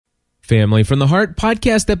Family from the Heart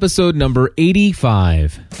podcast episode number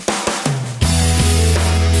 85.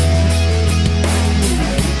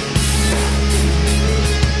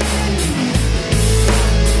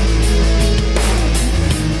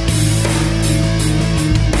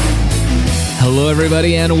 Hello,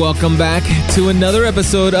 everybody, and welcome back to another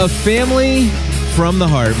episode of Family from the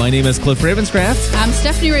Heart. My name is Cliff Ravenscraft. I'm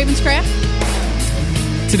Stephanie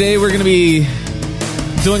Ravenscraft. Today, we're going to be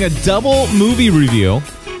doing a double movie review.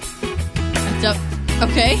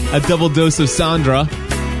 Okay. A double dose of Sandra.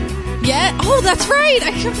 Yeah. Oh, that's right.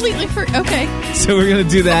 I completely forgot. Okay. So we're going to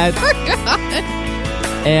do that. I forgot.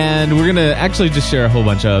 And we're going to actually just share a whole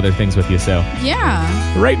bunch of other things with you. So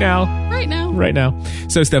Yeah. right now.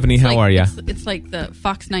 So, Stephanie, how are you? It's like the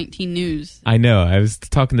Fox 19 News. I know. I was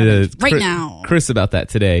talking to now. Chris about that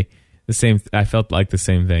today. I felt like the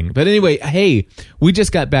same thing. But anyway, hey, we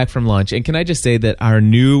just got back from lunch, and can I just say that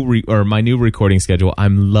my new recording schedule,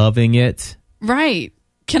 I'm loving it. Right.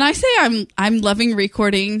 Can I say I'm loving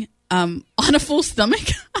recording on a full stomach?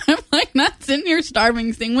 I'm like not sitting here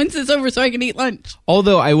starving saying, when's this over so I can eat lunch?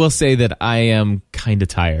 Although I will say that I am kind of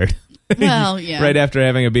tired. Well, yeah. Right after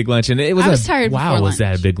having a big lunch. And I was tired before lunch. Was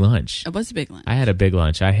that a big lunch? It was a big lunch. I had a big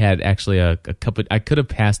lunch. I had actually a cup of, I could have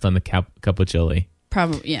passed on the cup of chili.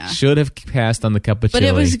 Probably, yeah. Should have passed on the cup of chili. But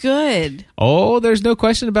it was good. Oh, there's no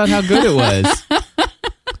question about how good it was.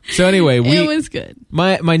 So anyway, it was good.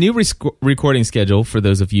 My new recording schedule, for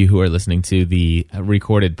those of you who are listening to the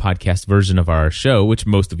recorded podcast version of our show, which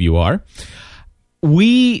most of you are,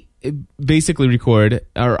 we basically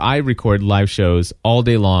I record live shows all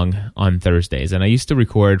day long on Thursdays. And I used to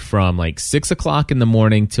record from like 6 o'clock in the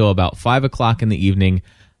morning till about 5 o'clock in the evening,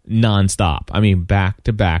 nonstop. I mean, back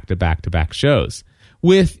to back to back to back shows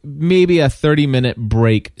with maybe a 30-minute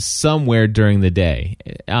break somewhere during the day.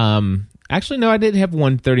 Actually, no, I didn't have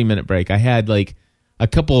one 30-minute break. I had like a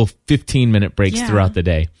couple 15-minute breaks throughout the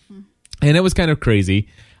day. And it was kind of crazy.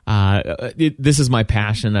 This is my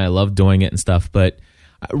passion. I love doing it and stuff. But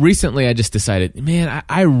recently I just decided, man,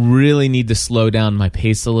 I really need to slow down my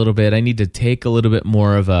pace a little bit. I need to take a little bit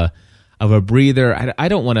more of a breather. I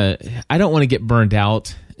don't want to get burned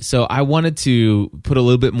out. So I wanted to put a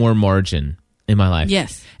little bit more margin in my life.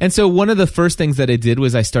 Yes. And so one of the first things that I did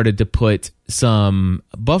was I started to put some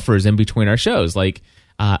buffers in between our shows, like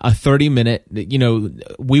a 30-minute,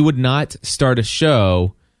 we would not start a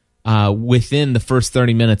show within the first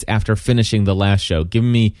 30 minutes after finishing the last show,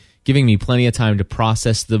 giving me plenty of time to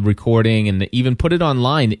process the recording and even put it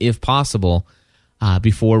online if possible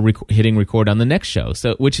before hitting record on the next show.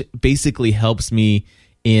 So, which basically helps me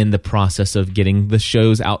in the process of getting the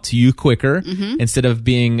shows out to you quicker instead of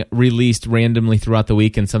being released randomly throughout the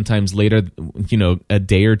week and sometimes later, a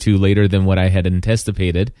day or two later than what I had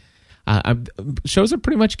anticipated. Shows are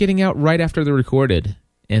pretty much getting out right after they're recorded,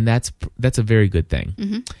 and that's a very good thing.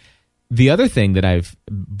 Mm-hmm. The other thing that I've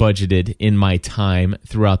budgeted in my time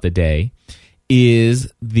throughout the day is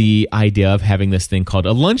the idea of having this thing called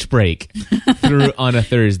a lunch break on a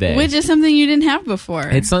Thursday. Which is something you didn't have before.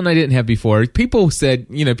 It's something I didn't have before. People said,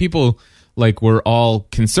 people like were all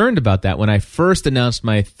concerned about that when I first announced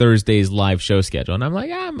my Thursday's live show schedule. And I'm like,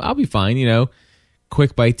 I'll be fine,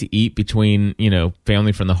 quick bite to eat between,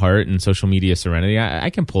 Family from the Heart and Social Media Serenity.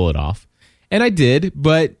 I can pull it off. And I did,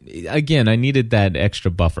 but again, I needed that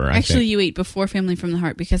extra buffer. Actually, you ate before Family from the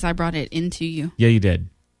Heart because I brought it into you. Yeah, you did.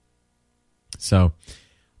 So,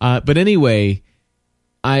 but anyway,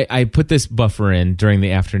 I put this buffer in during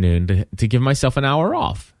the afternoon to give myself an hour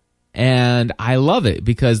off. And I love it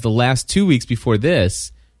because the last 2 weeks before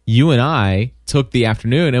this, you and I took the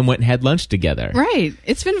afternoon and went and had lunch together. Right.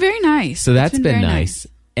 It's been very nice. So that's been nice.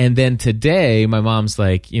 And then today, my mom's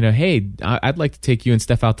like, hey, I'd like to take you and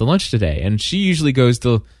Steph out to lunch today. And she usually goes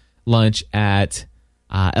to lunch at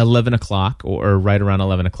 11 o'clock or right around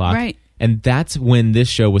 11 o'clock. Right. And that's when this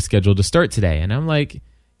show was scheduled to start today. And I'm like,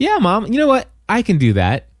 yeah, Mom, you know what? I can do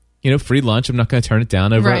that. Free lunch. I'm not going to turn it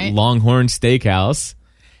down over at Longhorn Steakhouse.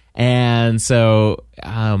 And so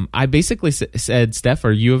I basically said, Steph,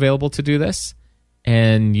 are you available to do this?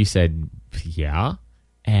 And you said, yeah.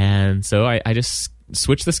 And so I just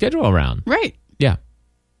switched the schedule around. Right. Yeah.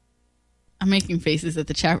 I'm making faces at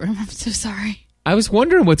the chat room. I'm so sorry. I was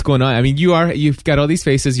wondering what's going on. I mean, you've got all these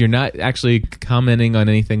faces. You're not actually commenting on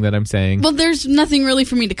anything that I'm saying. Well, there's nothing really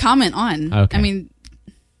for me to comment on. Okay. I mean,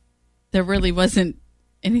 there really wasn't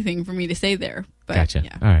anything for me to say there. But, gotcha.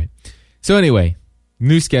 Yeah. All right. So anyway,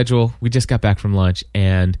 new schedule. We just got back from lunch,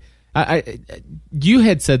 and you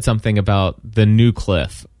had said something about the new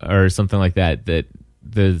Cliff or something like that. That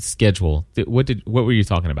the schedule. What were you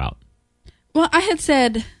talking about? Well, I had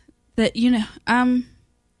said that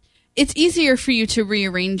it's easier for you to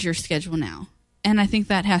rearrange your schedule now. And I think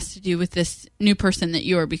that has to do with this new person that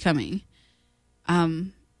you are becoming.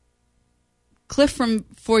 Cliff from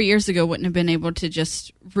 4 years ago wouldn't have been able to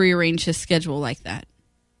just rearrange his schedule like that.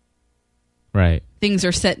 Right. Things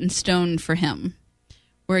are set in stone for him,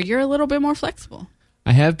 where you're a little bit more flexible.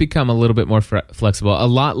 I have become a little bit more flexible, a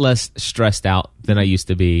lot less stressed out than I used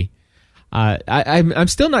to be. I'm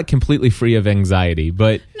still not completely free of anxiety,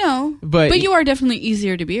 but you are definitely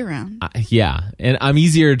easier to be around. Yeah, and I'm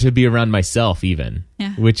easier to be around myself even,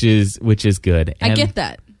 which is good. And I get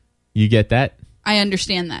that. You get that? I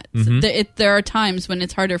understand that. Mm-hmm. So there are times when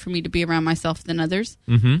it's harder for me to be around myself than others,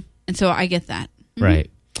 and so I get that. Mm-hmm.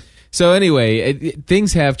 Right. So anyway,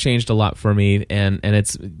 things have changed a lot for me, and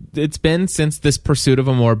it's been since this pursuit of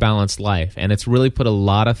a more balanced life, and it's really put a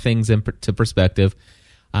lot of things into perspective.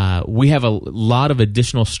 We have a lot of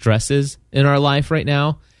additional stresses in our life right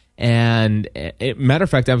now, and matter of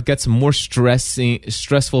fact, I've got some more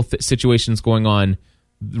stressful situations going on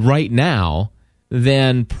right now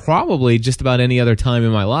than probably just about any other time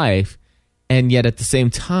in my life, and yet at the same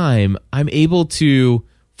time, I'm able to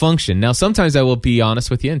function. Now, sometimes I will be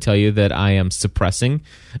honest with you and tell you that I am suppressing,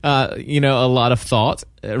 a lot of thought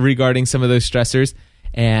regarding some of those stressors,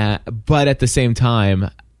 but at the same time,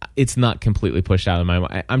 it's not completely pushed out of my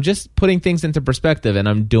mind. I'm just putting things into perspective, and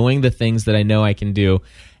I'm doing the things that I know I can do,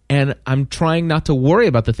 and I'm trying not to worry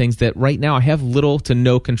about the things that right now I have little to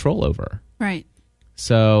no control over. Right.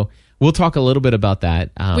 So we'll talk a little bit about that.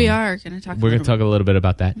 We are going to talk. We're going to talk a little bit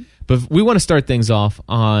about that, but we want to start things off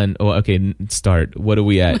on. Oh, okay, start. What are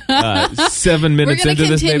we at? 7 minutes into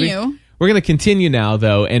this, maybe. We're going to continue now,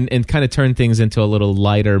 though, and kind of turn things into a little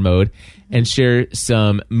lighter mode and share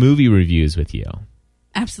some movie reviews with you.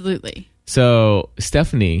 Absolutely. So,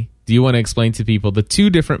 Stephanie, do you want to explain to people the two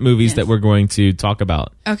different movies that we're going to talk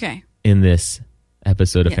about? Okay. In this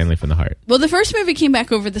episode of Family from the Heart. Well, the first movie came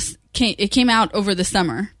out over the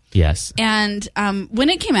summer. Yes. And when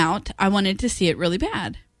it came out, I wanted to see it really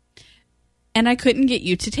bad. And I couldn't get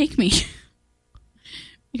you to take me.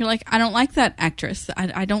 You're like, I don't like that actress.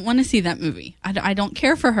 I don't want to see that movie. I don't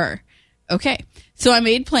care for her. Okay. So I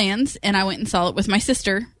made plans, and I went and saw it with my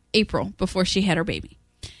sister, April, before she had her baby.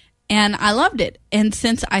 And I loved it. And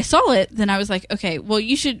since I saw it, then I was like, okay, well,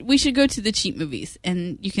 we should go to the cheap movies,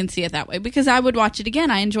 and you can see it that way. Because I would watch it again.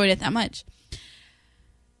 I enjoyed it that much.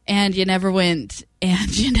 And you never went.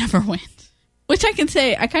 Which I can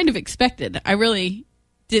say I kind of expected. I really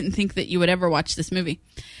didn't think that you would ever watch this movie.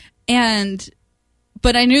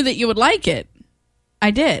 But I knew that you would like it.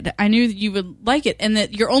 I did. I knew that you would like it, and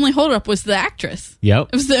that your only holdup was the actress.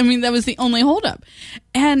 Yep. That was the only holdup.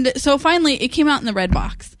 And so finally, it came out in the red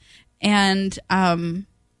box, and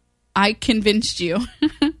I convinced you.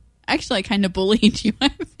 Actually, I kind of bullied you, I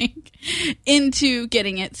think, into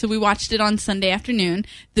getting it. So we watched it on Sunday afternoon.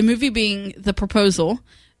 The movie being The Proposal,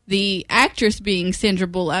 the actress being Sandra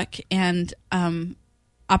Bullock, and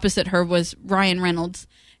opposite her was Ryan Reynolds.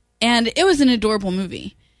 And it was an adorable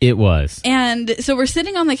movie. It was. And so we're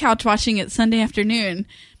sitting on the couch watching it Sunday afternoon,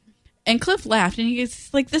 and Cliff laughed, and he goes,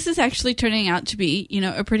 like, this is actually turning out to be,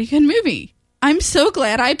 a pretty good movie. I'm so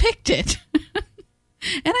glad I picked it.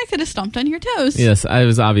 And I could have stomped on your toes. Yes, I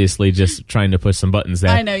was obviously just trying to push some buttons there.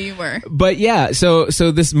 I know you were. But yeah, so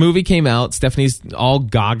this movie came out. Stephanie's all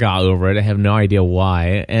gaga over it. I have no idea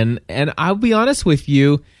why. And I'll be honest with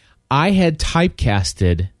you, I had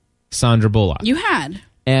typecasted Sandra Bullock. You had.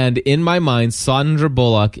 And in my mind, Sandra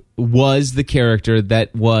Bullock was the character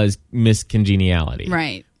that was Miss Congeniality.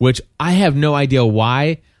 Right. Which I have no idea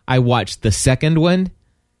why I watched the second one.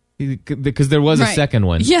 Because there was a second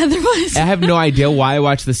one. Yeah, there was. I have no idea why I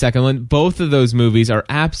watched the second one. Both of those movies are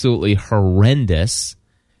absolutely horrendous.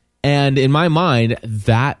 And in my mind,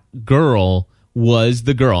 that girl was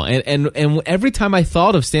the girl. And every time I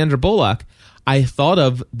thought of Sandra Bullock, I thought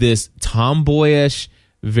of this tomboyish,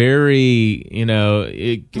 very,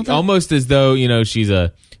 almost as though, she's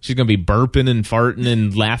going to be burping and farting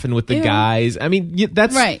and laughing with the guys. I mean,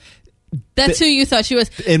 that's... Right. That's who you thought she was.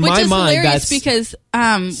 In my mind, hilarious because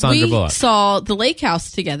we Bullock. saw The Lake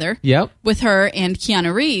House together with her and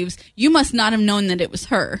Keanu Reeves. You must not have known that it was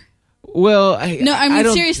her. Well,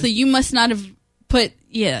 seriously, you must not have put,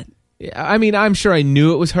 I mean, I'm sure I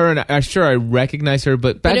knew it was her, and I'm sure I recognized her,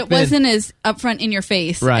 but back then... But it wasn't as upfront in your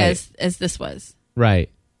face as this was. Right.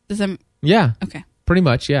 Yeah. Okay. Pretty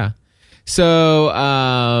much, yeah. So,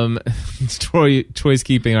 Troy's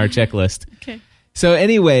keeping our checklist. Okay. So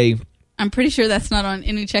anyway... I'm pretty sure that's not on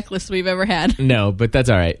any checklist we've ever had. No, but that's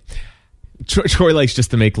all right. Troy likes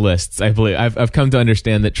just to make lists, I believe. I've come to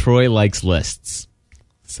understand that Troy likes lists.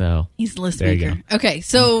 So He's a list there you maker. Okay,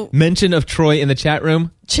 so mention of Troy in the chat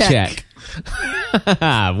room. Check.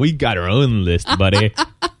 We got our own list, buddy.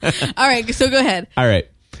 all right, so go ahead. All right.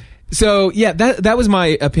 So yeah, that was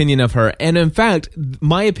my opinion of her, and in fact,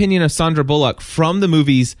 my opinion of Sandra Bullock from the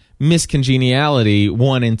movies Miss Congeniality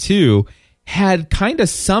 1 and 2 had kind of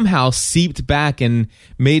somehow seeped back and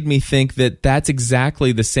made me think that that's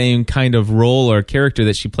exactly the same kind of role or character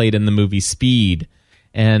that she played in the movie Speed,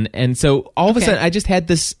 and so all of a sudden I just had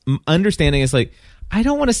this understanding. It's like, I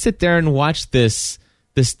don't want to sit there and watch this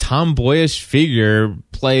tomboyish figure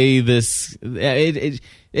play this.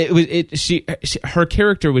 Her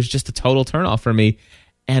character was just a total turnoff for me,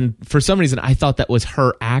 and for some reason I thought that was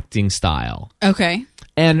her acting style. Okay.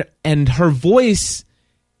 And her voice.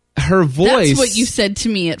 That's what you said to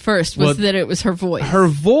me at first, was that it was her voice. Her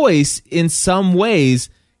voice, in some ways,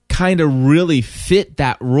 kind of really fit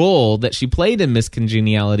that role that she played in Miss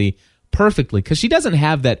Congeniality perfectly, because she doesn't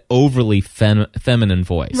have that overly feminine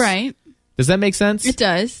voice. Right. Does that make sense? It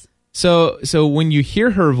does. So when you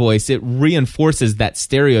hear her voice, it reinforces that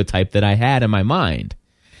stereotype that I had in my mind.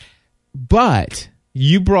 But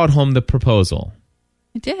you brought home The Proposal.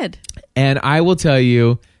 I did. And I will tell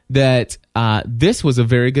you that this was a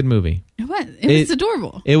very good movie. It was. It was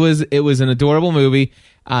adorable. It was an adorable movie.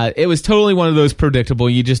 It was totally one of those predictable.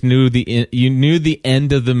 You just knew the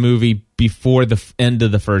end of the movie before the end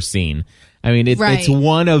of the first scene. I mean, it's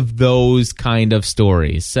one of those kind of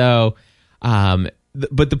stories. So, but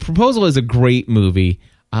The Proposal is a great movie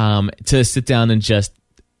to sit down and just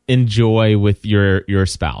enjoy with your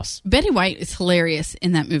spouse. Betty White is hilarious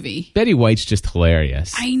in that movie. Betty White's just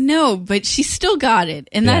hilarious. I know, but she still got it,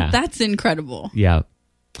 and that's incredible. Yeah.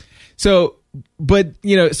 So, but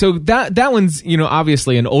so that one's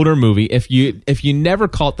obviously an older movie. If you never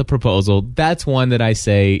caught The Proposal, that's one that I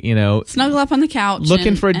say snuggle up on the couch,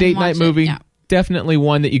 looking for a date night movie. Yeah. Definitely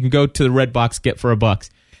one that you can go to the Redbox, get for $1.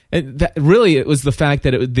 And that, really, it was the fact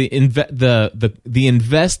that the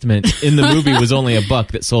investment in the movie was only $1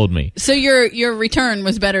 that sold me. So your return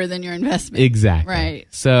was better than your investment. Exactly. Right.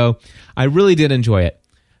 So I really did enjoy it.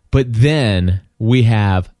 But then we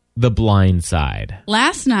have The Blind Side.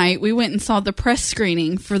 Last night we went and saw the press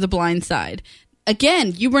screening for The Blind Side.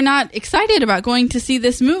 Again, you were not excited about going to see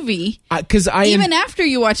this movie even after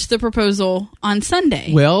you watched The Proposal on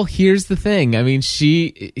Sunday. Well, here's the thing. I mean,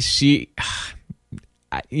 she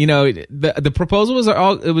the Proposal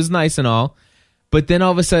was nice and all, but then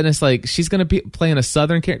all of a sudden it's like she's going to be playing a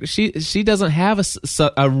Southern character. She doesn't have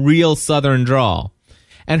a real Southern drawl,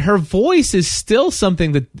 and her voice is still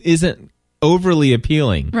something that isn't overly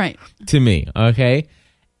appealing, right, to me. Okay,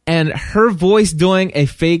 and her voice doing a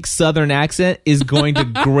fake Southern accent is going to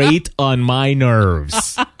grate on my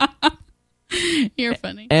nerves. You're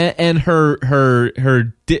funny. And her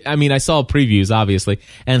I mean, I saw previews obviously,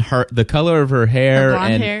 and the color of her hair,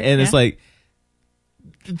 and it's like,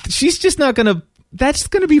 she's just not gonna. That's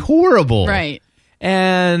gonna be horrible, right?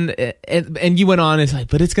 And you went on. It's like,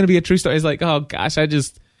 but it's gonna be a true story. It's like, oh gosh, I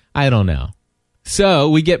don't know. So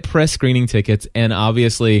we get press screening tickets, and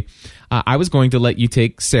obviously, I was going to let you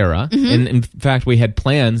take Sarah, and in fact, we had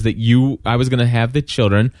plans that I was going to have the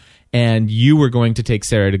children, and you were going to take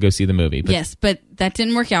Sarah to go see the movie. Yes, but that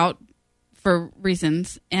didn't work out for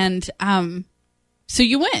reasons, and so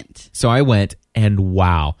you went. So I went, and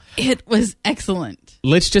wow, it was excellent.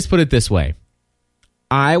 Let's just put it this way: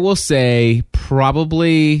 I will say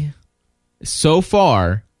probably so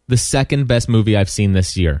far the second best movie I've seen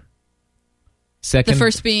this year. The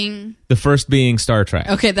first being Star Trek.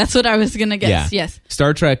 Okay, that's what I was going to guess. Yeah. Yes.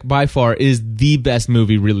 Star Trek by far is the best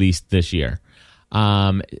movie released this year.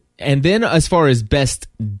 And then as far as best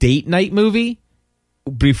date night movie,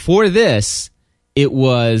 before this, it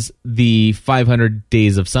was the 500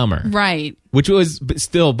 Days of Summer. Right. Which was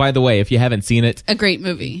still, by the way, if you haven't seen it, a great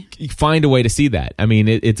movie. Find a way to see that. I mean,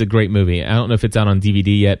 it's a great movie. I don't know if it's out on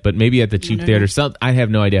DVD yet, but maybe at the cheap theater. I have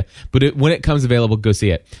no idea. But when it comes available, go see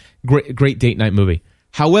it. Great date night movie.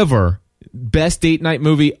 However, best date night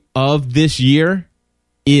movie of this year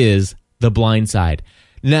is The Blind Side.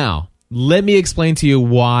 Now, let me explain to you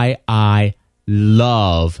why I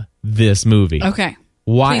love this movie. Okay.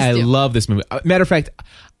 Why I love this movie. Matter of fact,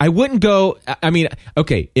 I wouldn't go. I mean,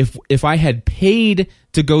 okay, if I had paid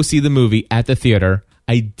to go see the movie at the theater,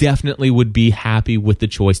 I definitely would be happy with the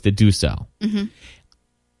choice to do so. Mm-hmm.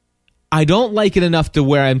 I don't like it enough to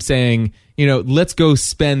where I'm saying, let's go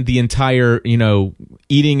spend the entire,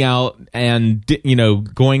 eating out and,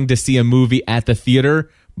 going to see a movie at the theater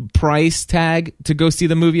price tag to go see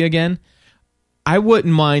the movie again. I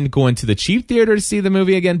wouldn't mind going to the cheap theater to see the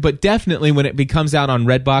movie again, but definitely when it comes out on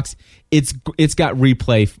Redbox, it's got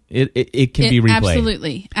replay. It can be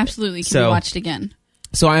replayed. Absolutely can be watched again.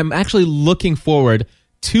 So I'm actually looking forward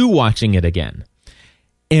to watching it again.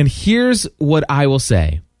 And here's what I will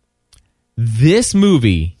say. This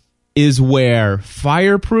movie is where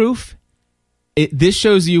Fireproof, this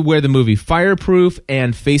shows you where the movie Fireproof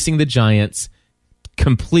and Facing the Giants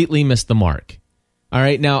completely missed the mark. All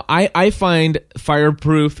right. Now, I find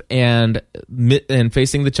Fireproof and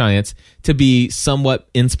Facing the Giants to be somewhat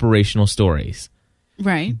inspirational stories.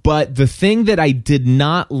 Right. But the thing that I did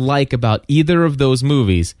not like about either of those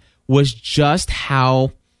movies was just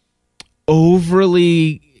how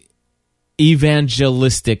overly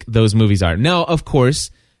evangelistic those movies are. Now, of course,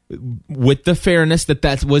 with the fairness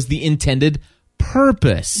that was the intended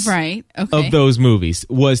purpose of those movies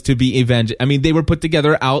was to be I mean, they were put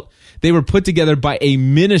together by a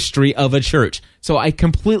ministry of a church. So I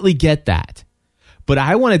completely get that. But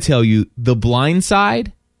I want to tell you, The Blind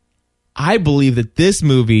Side, I believe that this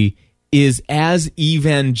movie is as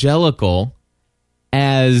evangelical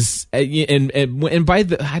as and by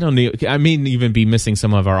the I don't know, I may even be missing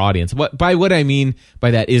some of our audience. What I mean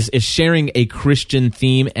by that is sharing a Christian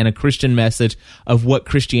theme and a Christian message of what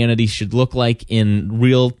Christianity should look like in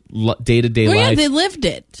real day-to-day life. Yeah, they lived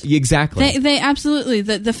it. Exactly. They absolutely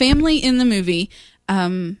the family in the movie,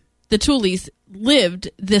 the Tooleys lived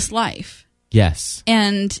this life. Yes.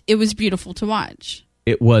 And it was beautiful to watch.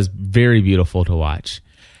 It was very beautiful to watch.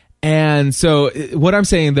 And so what I'm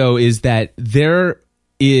saying, though, is that there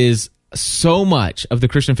is so much of the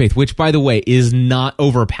Christian faith, which, by the way, is not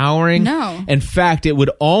overpowering. No. In fact, it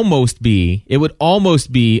would almost be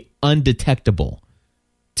undetectable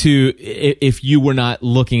to if you were not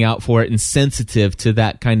looking out for it and sensitive to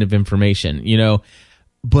that kind of information, you know.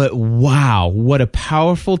 But wow, what a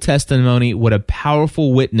powerful testimony, what a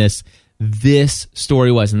powerful witness this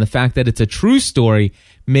story was. And the fact that it's a true story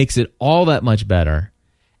makes it all that much better.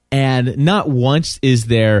 And not once is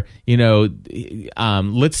there, you know,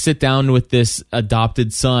 let's sit down with this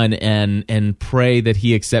adopted son and pray that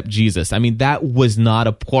he accept Jesus. I mean, that was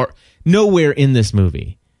not nowhere in this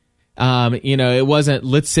movie. You know, it wasn't,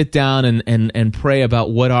 let's sit down and pray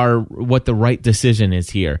about what the right decision is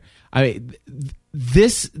here. I mean,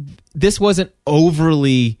 this wasn't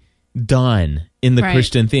overly done in the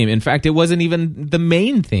Christian theme. In fact, it wasn't even the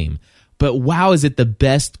main theme. But wow, is it the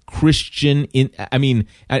best Christian and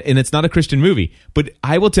it's not a Christian movie, but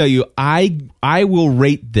I will tell you, I will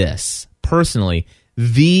rate this personally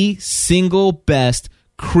the single best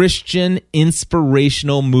Christian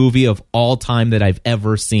inspirational movie of all time that I've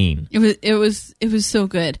ever seen. It was so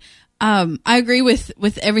good. I agree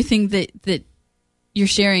with everything that you're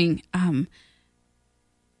sharing.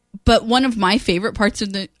 But one of my favorite parts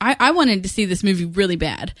of I wanted to see this movie really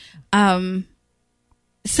bad.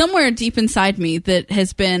 Somewhere deep inside me that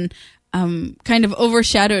has been kind of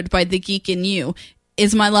overshadowed by the geek in you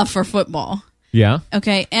is my love for football. Yeah.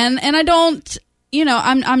 Okay. And I don't, you know,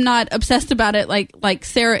 I'm not obsessed about it like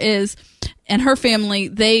Sarah is, and her family,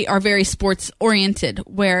 they are very sports oriented,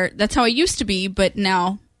 where that's how I used to be, but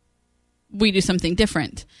now we do something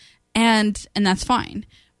different. And that's fine.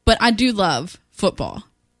 But I do love football.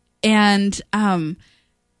 And I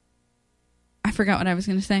forgot what I was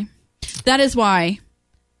going to say. That is why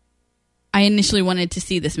I initially wanted to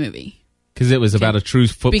see this movie. Because it was about a true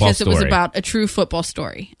football story. Because it was about a true football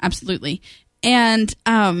story. Absolutely. And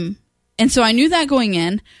so I knew that going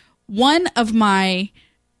in. One of my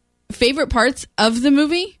favorite parts of the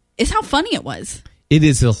movie is how funny it was. It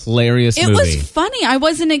is a hilarious movie. It was funny. I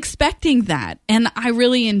wasn't expecting that. And I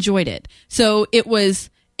really enjoyed it. So it was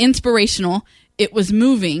inspirational. It was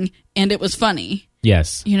moving. And it was funny.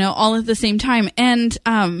 Yes. You know, all at the same time. And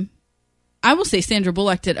I will say Sandra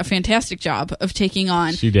Bullock did a fantastic job of taking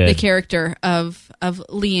on the character of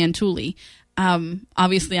Leanne Tooley.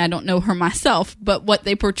 Obviously, I don't know her myself, but what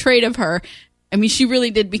they portrayed of her, I mean, she really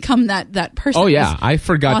did become that person. Oh, yeah. I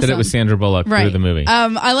forgot that it was Sandra Bullock through the movie.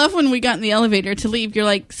 I love when we got in the elevator to leave, you're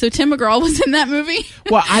like, so Tim McGraw was in that movie?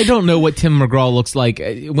 Well, I don't know what Tim McGraw looks like.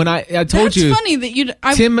 When I told you. That's funny that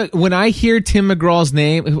you... when I hear Tim McGraw's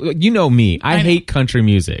name, you know me. I hate country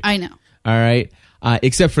music. I know. All right?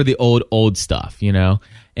 Except for the old stuff, you know?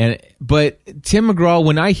 But Tim McGraw,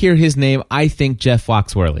 when I hear his name, I think Jeff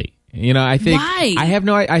Foxworthy. You know, I think... Why?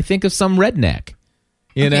 I think of some redneck.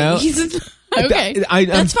 You know? Okay,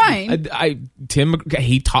 that's fine.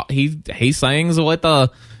 He sings with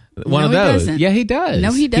one of those. Doesn't. Yeah, he does.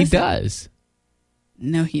 No, he doesn't. He does.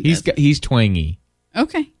 No, he doesn't. He's twangy.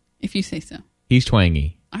 Okay, if you say so. He's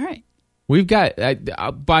twangy. All right. We've got,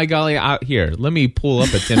 by golly, out here. Let me pull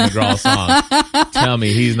up a Tim McGraw song. Tell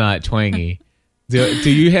me he's not twangy. Do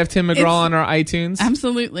you have Tim McGraw on our iTunes?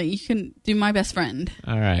 Absolutely. You can do My Best Friend.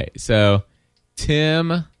 All right. So, Tim,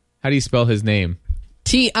 how do you spell his name?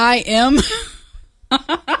 Tim.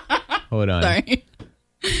 Hold on. Sorry.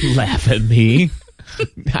 Laugh at me.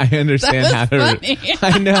 I understand how to. Funny.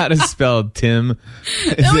 I know how to spell Tim.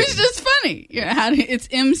 That was just funny. It's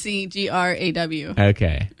McGraw.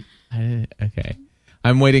 Okay. Okay.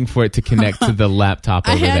 I'm waiting for it to connect to the laptop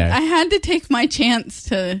over there. I had to take my chance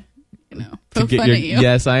to, poke fun at you.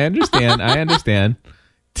 Yes, I understand. I understand.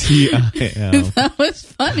 Tim. That was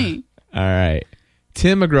funny. All right.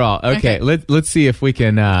 Tim McGraw. Okay. Let's see if we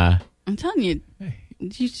can. I'm telling you,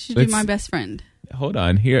 you should be My Best Friend. Hold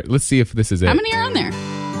on. Here. Let's see if this is it. How many are on there?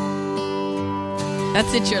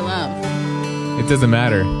 That's It's Your Love. It doesn't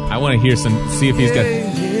matter. I want to hear see if he's got.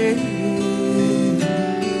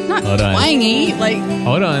 Not Hold on. twangy,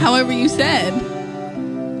 Hold on. however you said.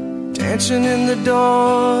 Dancing in the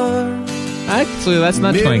dark. Actually, that's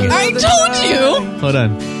not twangy. I told you. Hold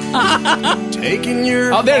on. Taking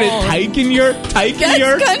your Oh, there it is. Taking your.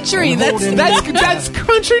 That's country. That's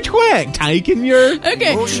country twang. Taking your.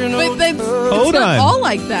 Okay, but that's Hold not on. all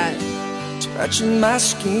like that. touching my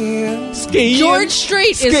skin. Skiing. George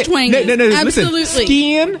Strait is twangy. No. Absolutely. Listen,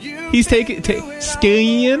 skiing. He's taking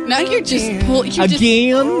skiing. Now you're just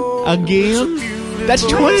Again. That's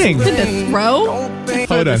twang. With a throw.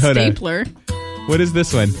 Hold on. Stapler. What is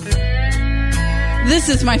this one? This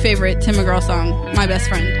is my favorite Tim McGraw song, My Best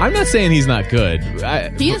Friend. I'm not saying he's not good.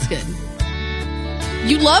 He is good.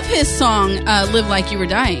 You love his song, Live Like You Were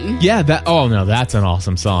Dying. Yeah, that's an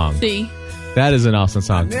awesome song. See? That is an awesome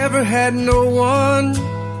song. Never had no one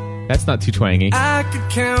That's not too twangy. I could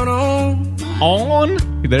count on.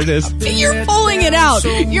 There it is. You're pulling it out.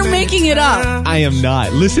 You're making it up. I am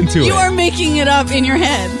not. Listen to it. You are making it up in your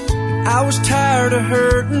head. I was tired of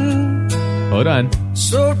hurting, Hold on.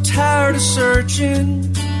 so tired of searching.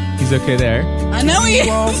 He's okay there. I know he You is.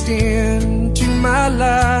 walked into my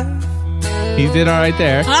life. He did all right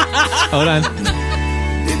there. Hold on.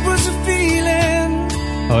 It was a feeling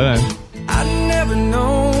Hold on. I'd never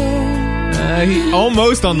known. He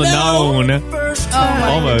almost on the known. First Oh, my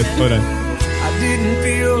time Almost. Hold on. I didn't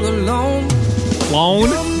feel alone.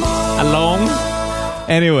 Alone.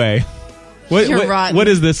 Anyway. You're rotten. What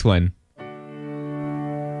is this one?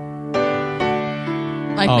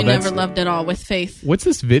 Like Oh, We that's- Never Loved At All with Faith. What's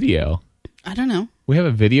this video? I don't know. We have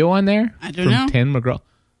a video on there? I don't from know. Tim McGraw.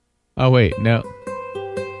 Oh, wait. No.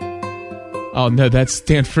 Oh, no. That's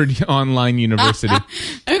Stanford Online University.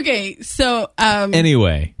 Okay, so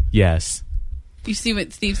Anyway. Yes. you see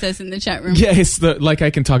what Steve says in the chat room? Yes, like I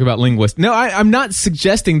can talk about linguists. No, I'm not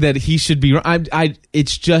suggesting that he should be.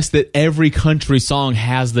 It's just that every country song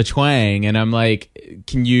has the twang, and I'm like,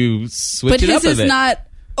 can you switch But it up his a is bit? not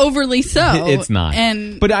overly so. It's not.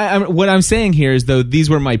 But what I'm saying here is, though, these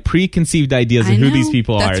were my preconceived ideas of I who know. these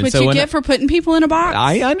people That's are. what So you when get for putting people in a box.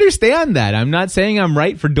 I understand that. I'm not saying I'm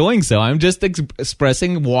right for doing so. I'm just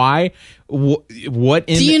expressing why. What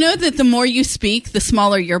in Do you know that the more you speak, the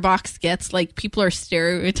smaller your box gets? Like, people are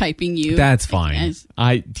stereotyping you. That's fine. As-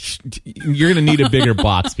 You're going to need a bigger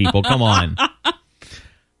box, people. Come on.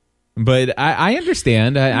 But I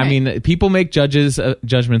understand. I mean, people make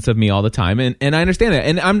judgments of me all the time, and I understand that.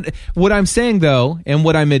 And what I'm saying, though, and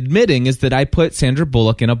what I'm admitting is that I put Sandra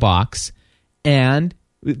Bullock in a box, and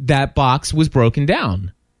that box was broken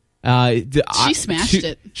down. She smashed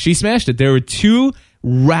it. She smashed it. There were two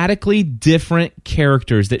radically different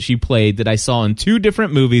characters that she played that I saw in two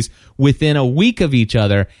different movies within a week of each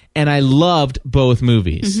other, and I loved both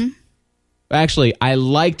movies. Mm-hmm. Actually, I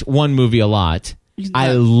liked one movie a lot.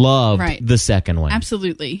 I loved the second one.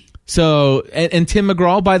 Absolutely. So, and Tim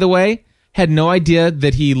McGraw, by the way, had no idea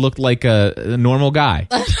that he looked like a normal guy.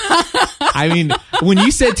 I mean, when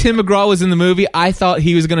you said Tim McGraw was in the movie, I thought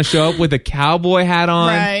he was going to show up with a cowboy hat on,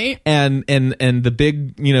 Right. and the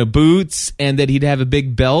big boots, and that he'd have a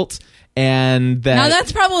big belt, and that Now,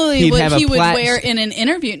 that's probably he'd what have a he would plaid- wear in an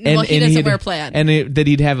interview. Well, he doesn't wear plaid. and that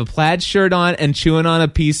he'd have a plaid shirt on and chewing on a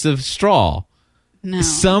piece of straw. No.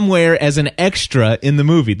 Somewhere as an extra in the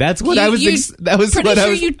movie. That's what I was. That was pretty what sure I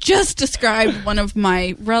was. you just described one of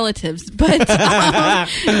my relatives, but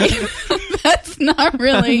that's not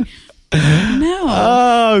really. No.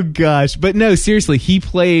 Oh gosh, but no, seriously, he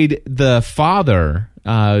played the father.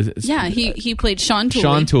 Yeah, he played Sean Tooley.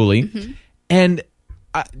 Sean Tooley, Mm-hmm. and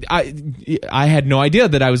I had no idea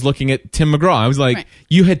that I was looking at Tim McGraw. I was like, Right.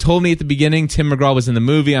 you had told me at the beginning Tim McGraw was in the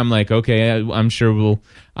movie. I'm like, okay, I'm sure we'll,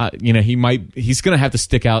 he's going to have to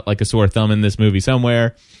stick out like a sore thumb in this movie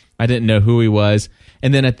somewhere. I didn't know who he was.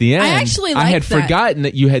 And then at the end, actually I had liked that. forgotten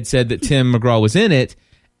that you had said that Tim McGraw was in it.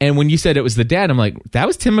 And when you said it was the dad, I'm like, that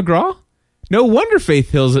was Tim McGraw? No wonder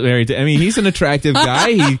Faith Hill's married to. I mean, he's an attractive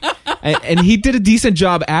guy. And he did a decent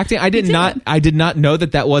job acting. I did not know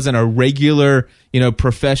that wasn't a regular,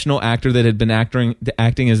 professional actor that had been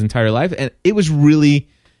acting his entire life. And it was really,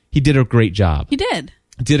 he did a great job. He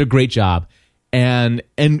did a great job, and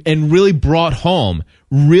really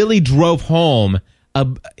really drove home.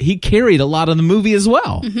 He carried a lot of the movie as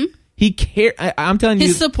well. Mm-hmm. I'm telling you,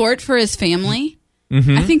 his support for his family.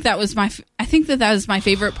 Mm-hmm. I think that was my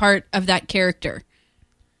favorite part of that character.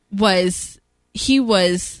 He was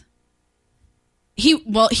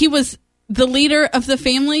the leader of the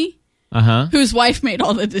family, whose wife made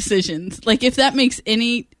all the decisions. Like, if that makes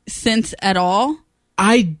any sense at all.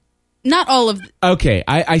 Not all of... Okay,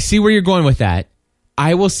 I see where you're going with that.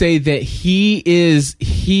 I will say that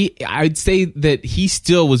I'd say that he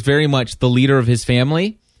still was very much the leader of his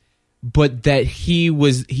family, but that he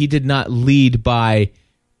did not lead by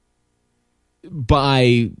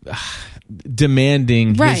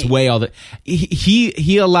demanding his way. All that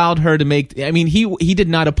he allowed her to make. I mean, he did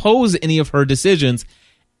not oppose any of her decisions.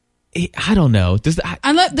 I don't know.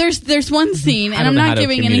 There's one scene, and I'm not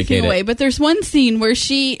giving anything away, but there's one scene where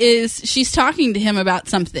she's talking to him about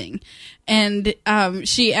something, and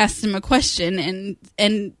she asks him a question,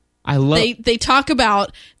 and they talk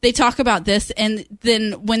about this, and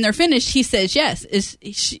then when they're finished, he says yes.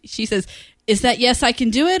 She says, "Is that yes, I can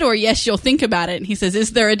do it, or yes, you'll think about it?" And he says,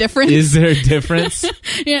 "Is there a difference?"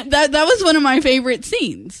 Yeah, that was one of my favorite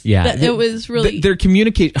scenes. Yeah, it was really their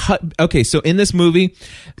communication. Okay, so in this movie,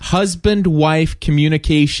 husband-wife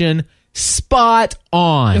communication, spot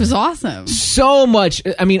on. It was awesome. So much.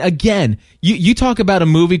 I mean, again, you talk about a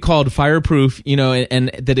movie called Fireproof, and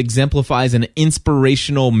that exemplifies an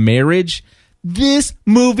inspirational marriage. This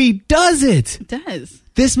movie does it. It does.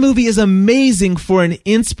 This movie is amazing for an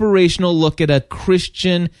inspirational look at a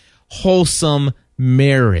Christian, wholesome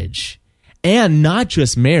marriage. And not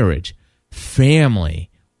just marriage,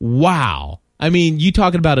 family. Wow. I mean, you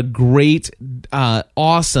talking about a great,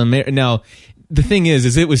 awesome marriage. Now, the thing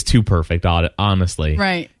is it was too perfect, honestly.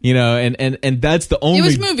 Right. And that's the only... It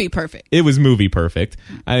was movie perfect. It was movie perfect.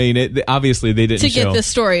 I mean, obviously they didn't to get the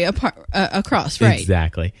story across, right?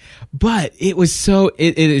 Exactly. But it was so...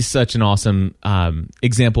 It is such an awesome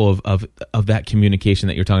example of that communication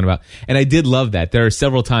that you're talking about. And I did love that. There are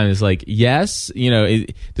several times like, yes,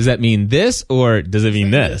 does that mean this or does it mean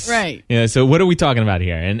this? Right. So what are we talking about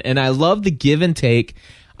here? And I love the give and take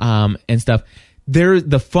and stuff.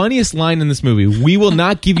 The funniest line in this movie, we will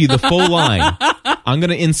not give you the full line. I'm going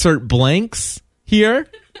to insert blanks here.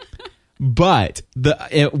 But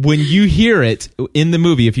when you hear it in the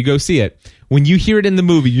movie, if you go see it, when you hear it in the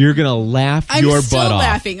movie, you're going to laugh your butt off. I'm still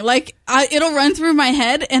laughing. Like, it'll run through my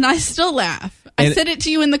head, and I still laugh. I said it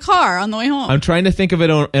to you in the car on the way home. I'm trying to think of it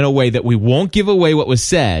in a way that we won't give away what was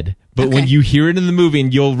said, but when you hear it in the movie,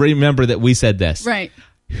 and you'll remember that we said this. Right.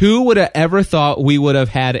 Who would have ever thought we would have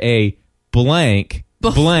had a blank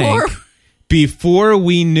before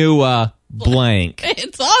we knew a blank?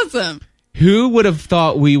 It's awesome. Who would have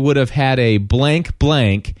thought we would have had a blank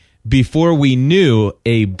before we knew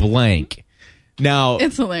a blank? Now,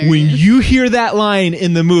 it's hilarious. When you hear that line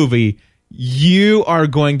in the movie, you are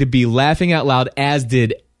going to be laughing out loud, as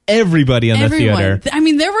did everybody in the theater. I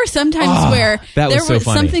mean, there were some times where there was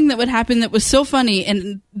funny. Something that would happen that was so funny,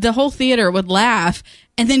 and the whole theater would laugh,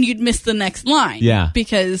 and then you'd miss the next line. Yeah.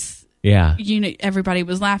 Because... Yeah, everybody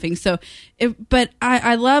was laughing. So, but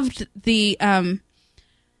I loved the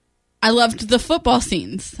football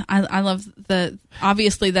scenes. I love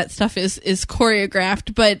obviously that stuff is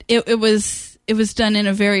choreographed, but it was done in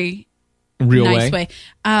a very real nice way.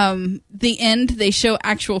 The end, they show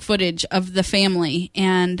actual footage of the family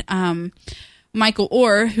and Michael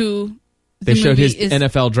Orr, who they showed his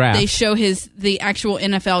NFL draft. They show the actual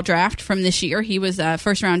NFL draft from this year. He was a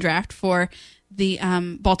first round draft for the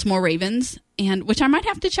Baltimore Ravens, and which I might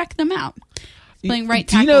have to check them out. Playing right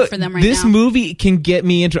tackle for them right now. This movie can get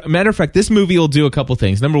me into... Matter of fact, this movie will do a couple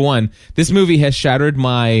things. Number one, this movie has shattered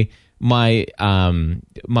the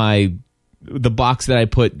box that I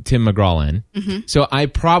put Tim McGraw in. Mm-hmm. So I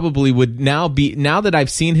probably would now that I've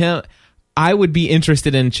seen him, I would be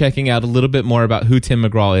interested in checking out a little bit more about who Tim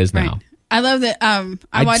McGraw is now. Right. I love that.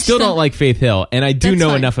 I still don't like Faith Hill, and I do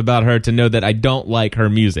know enough about her to know that I don't like her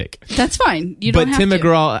music. That's fine. You don't have to. But Tim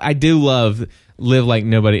McGraw, I do love "Live Like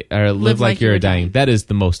Nobody" or "Live Like You're Dying." That is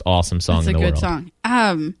the most awesome song in the world. It's a good song.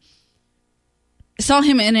 I saw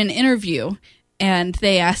him in an interview, And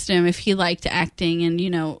they asked him if he liked acting and,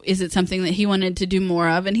 is it something that he wanted to do more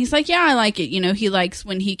of? And he's like, yeah, I like it. He likes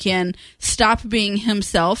when he can stop being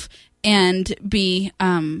himself and be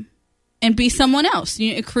someone else,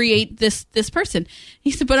 create this person. He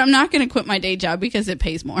said, but I'm not going to quit my day job because it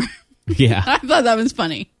pays more. Yeah. I thought that was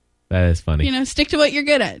funny. That is funny. Stick to what you're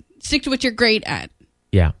good at. Stick to what you're great at.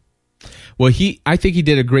 Yeah. Well, I think he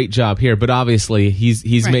did a great job here, but obviously he's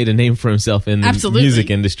Right. made a name for himself in the Absolutely. music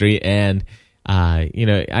industry, and I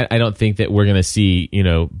don't think that we're going to see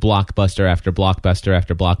blockbuster after blockbuster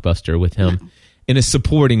after blockbuster with him in a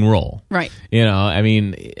supporting role. Right.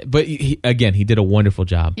 But he did a wonderful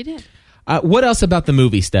job. He did. What else about the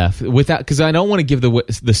movie, Steph? Because I don't want to give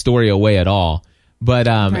the story away at all, but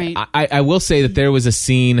Right. I will say that there was a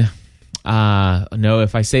scene. No,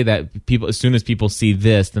 if I say that, people, as soon as people see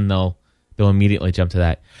this, then they'll immediately jump to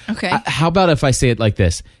that. Okay. How about if I say it like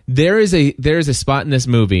this? There is a spot in this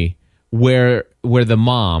movie where the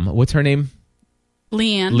mom, what's her name?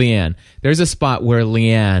 Leanne. There's a spot where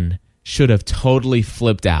Leanne should have totally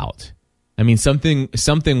flipped out. I mean, something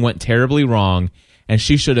went terribly wrong, and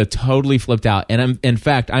she should have totally flipped out. And in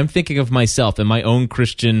fact, I'm thinking of myself and my own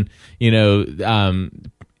Christian,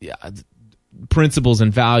 principles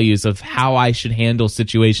and values of how I should handle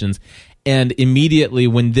situations. And immediately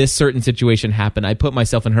when this certain situation happened, I put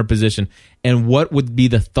myself in her position, and what would be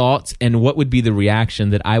the thoughts and what would be the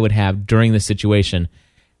reaction that I would have during the situation.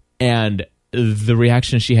 And the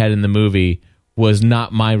reaction she had in the movie was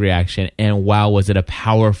not my reaction. And wow, was it a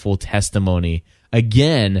powerful testimony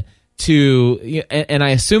again to, and I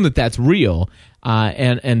assume that that's real.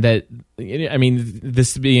 And that,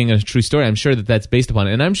 this being a true story, I'm sure that that's based upon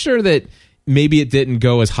it. And I'm sure that maybe it didn't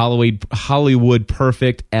go as Hollywood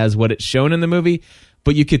perfect as what it's shown in the movie,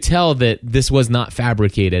 but you could tell that this was not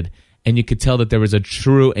fabricated, and you could tell that there was a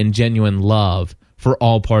true and genuine love for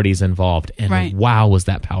all parties involved. And Right. wow, was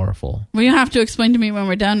that powerful. Well, you'll have to explain to me when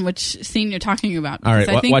we're done which scene you're talking about. All right,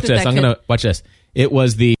 because I think watch this. I'm going to watch this. It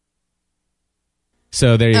was the...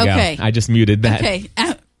 So there you Okay. go. I just muted that. Okay.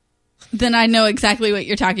 Then I know exactly what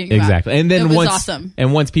you're talking about. Exactly. And then it was once... awesome.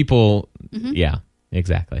 And once people... Yeah,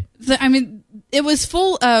 exactly. It was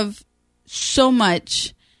full of so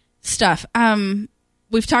much stuff.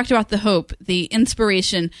 We've talked about the hope, the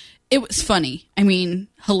inspiration. It was funny.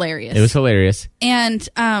 Hilarious. It was hilarious. And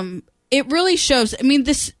it really shows.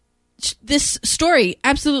 This story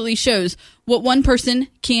absolutely shows what one person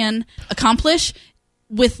can accomplish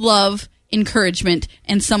with love, encouragement,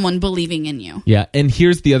 and someone believing in you. Yeah, and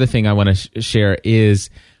here's the other thing I want to share is...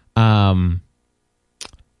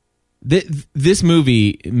 This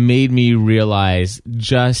movie made me realize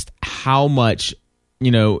just how much,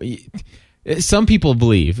 some people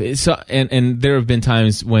believe. So, and there have been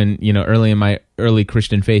times when, early in my early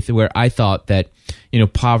Christian faith where I thought that,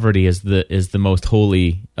 poverty is the most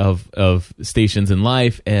holy of stations in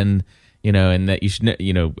life, and and that you should,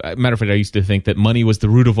 matter of fact, I used to think that money was the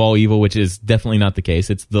root of all evil, which is definitely not the case.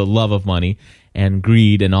 It's the love of money and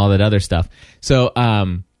greed and all that other stuff. So,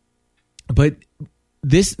 but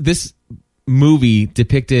this movie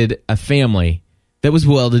depicted a family that was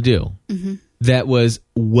well-to-do, that was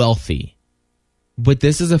wealthy. But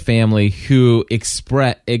this is a family who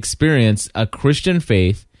experience a Christian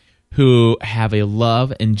faith, who have a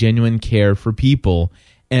love and genuine care for people,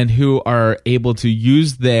 and who are able to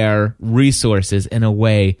use their resources in a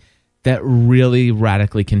way that really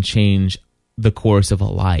radically can change the course of a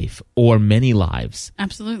life or many lives.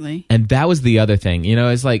 Absolutely. And that was the other thing.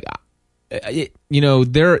 It's like...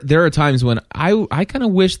 there are times when I kind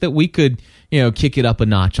of wish that we could, kick it up a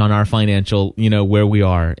notch on our financial, where we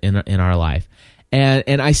are in our life.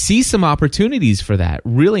 And I see some opportunities for that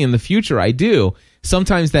really in the future. I do.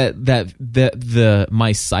 Sometimes that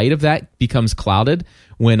my sight of that becomes clouded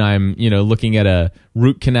when I'm, looking at a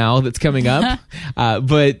root canal that's coming up,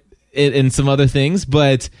 but and some other things,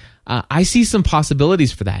 but I see some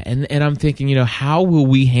possibilities for that. And I'm thinking, how will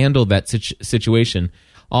we handle that situation?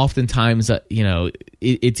 Oftentimes,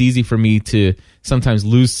 it's easy for me to sometimes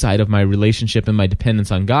lose sight of my relationship and my dependence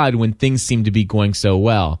on God when things seem to be going so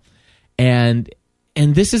well. And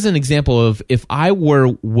this is an example of, if I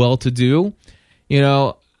were well-to-do,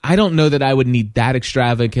 I don't know that I would need that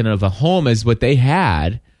extravagant of a home as what they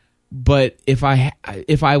had. But if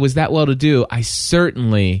I was that well-to-do, I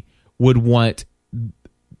certainly would want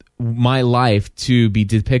my life to be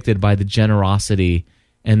depicted by the generosity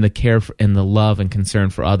and the care and the love and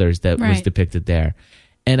concern for others that was Right. depicted there.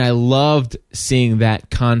 And I loved seeing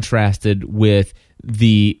that contrasted with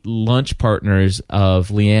the lunch partners of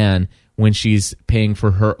Leanne when she's paying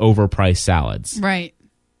for her overpriced salads. Right.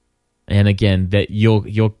 And again, that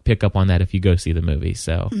you'll pick up on that if you go see the movie.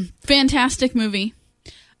 So Fantastic movie.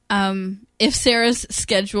 If Sarah's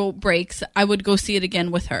schedule breaks, I would go see it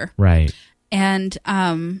again with her. right. And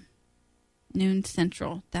noon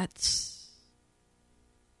Central. That's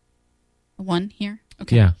 1 here.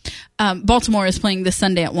 Okay. Yeah. Baltimore is playing this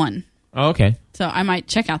Sunday at 1. Oh, okay. So I might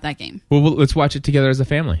check out that game. Well, let's watch it together as a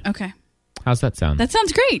family. Okay. How's that sound? That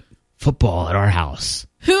sounds great. Football at our house.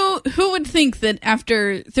 Who would think that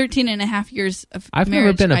after 13 and a half years of I've never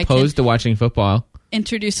marriage, been I opposed to watching football.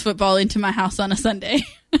 introduce football into my house on a Sunday?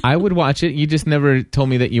 I would watch it. You just never told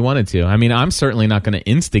me that you wanted to. I mean, I'm certainly not going to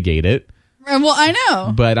instigate it, Well, I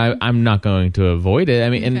know. but I'm not going to avoid it. I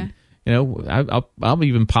mean, Okay. and you know, I'll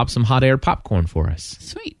even pop some hot air popcorn for us.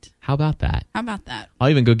 Sweet. How about that? How about that? I'll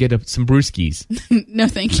even go get some brewskis. No,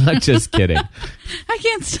 thank you. I'm just kidding. I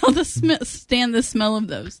can't stand the smell of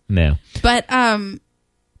those. No. But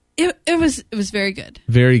it was very good.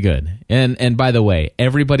 Very good. And by the way,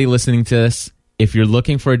 everybody listening to this, if you're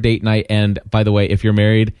looking for a date night, and by the way, if you're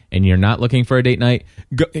married and you're not looking for a date night,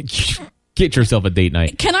 go, get yourself a date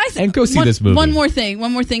night. Can I and go see this movie? One more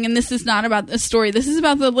thing, and this is not about the story. This is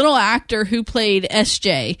about the little actor who played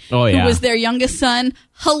SJ. Oh, yeah. Who was their youngest son.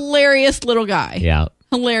 Hilarious little guy. Yeah.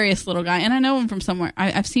 Hilarious little guy. And I know him from somewhere.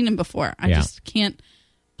 I've seen him before. I just can't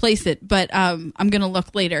place it. But I'm going to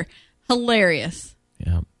look later. Hilarious.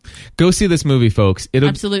 Yeah. Go see this movie, folks.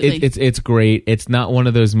 Absolutely. It's great. It's not one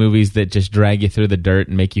of those movies that just drag you through the dirt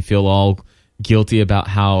and make you feel all guilty about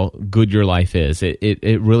how good your life is.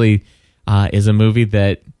 It really is a movie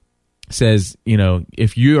that says, you know,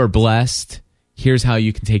 if you are blessed, here's how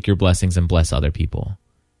you can take your blessings and bless other people.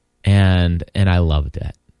 And I loved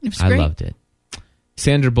it. It was great. I loved it.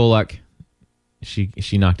 Sandra Bullock, she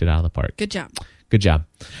knocked it out of the park. Good job. Good job.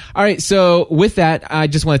 All right, so with that, I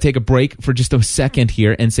just want to take a break for just a second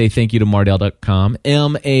here and say thank you to Mardel.com,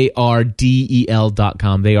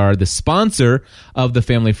 Mardel.com. They are the sponsor of the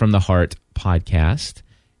Family from the Heart podcast,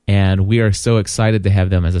 and we are so excited to have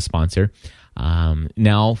them as a sponsor.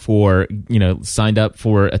 Now signed up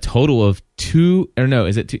for a total of 2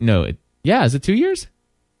 years?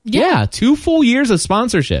 Yeah, 2 full years of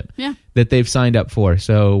sponsorship that they've signed up for.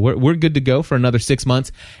 So we're good to go for another 6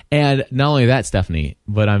 months. And not only that, Stephanie,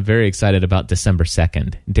 but I'm very excited about December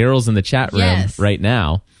 2nd. Daryl's in the chat room right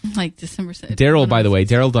now. Like December 2nd. Daryl, by the way,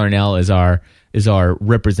 Daryl Darnell is our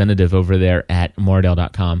representative over there at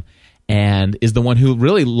Mardel.com and is the one who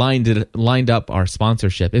really lined up our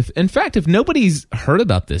sponsorship. If nobody's heard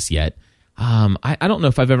about this yet, I don't know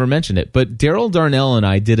if I've ever mentioned it, but Daryl Darnell and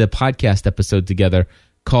I did a podcast episode together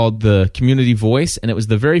called The Community Voice, and it was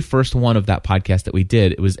the very first one of that podcast that we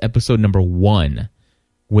did. It was episode number 1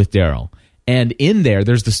 with Daryl. And in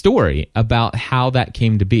there's the story about how that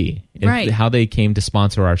came to be, how they came to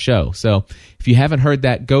sponsor our show. So if you haven't heard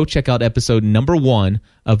that, go check out episode number 1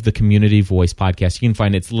 of the Community Voice podcast. You can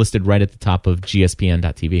find it's listed right at the top of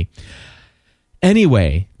gspn.tv.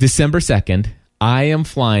 Anyway, December 2nd, I am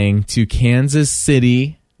flying to Kansas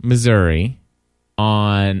City, Missouri,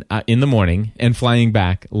 in the morning and flying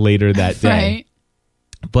back later that day. Right.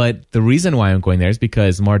 But the reason why I'm going there is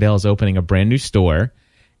because Mardel is opening a brand new store,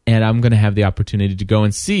 and I'm going to have the opportunity to go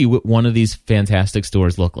and see what one of these fantastic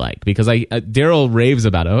stores look like. Because Daryl raves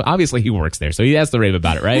about it. Obviously, he works there, so he has to rave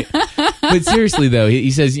about it, right? But seriously, though, he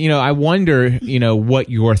says, I wonder, what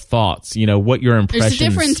your thoughts, what your impressions. There's a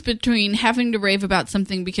difference between having to rave about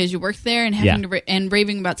something because you work there and having to and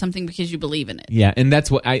raving about something because you believe in it. Yeah, and that's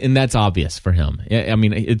that's obvious for him. I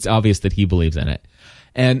mean, it's obvious that he believes in it,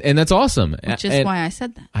 and that's awesome. Which is why I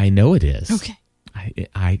said that. I know it is. Okay.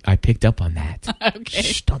 I picked up on that. Okay.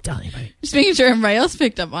 Shh, don't tell anybody. Just making sure everybody else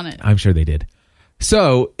picked up on it. I'm sure they did.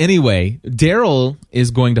 So anyway, Daryl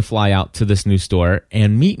is going to fly out to this new store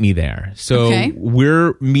and meet me there. So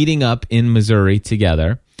we're meeting up in Missouri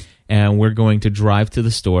together, and we're going to drive to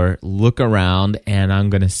the store, look around, and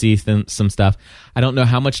I'm going to see some stuff. I don't know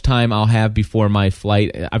how much time I'll have before my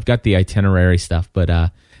flight. I've got the itinerary stuff, but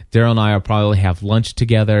Daryl and I will probably have lunch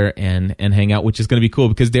together and hang out, which is going to be cool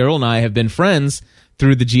because Daryl and I have been friends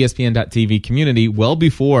through the GSPN.TV community well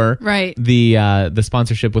before the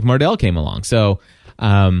sponsorship with Mardel came along. So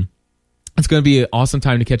it's going to be an awesome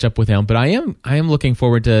time to catch up with him. But I am looking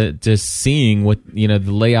forward to just seeing what the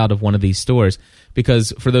layout of one of these stores,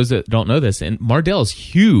 because for those that don't know this, and Mardel is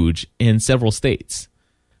huge in several states.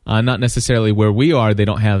 Not necessarily where we are; they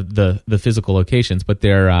don't have the physical locations, but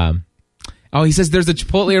they're. He says there's a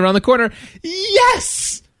Chipotle around the corner.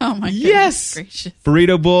 Yes. Oh my goodness yes. gracious.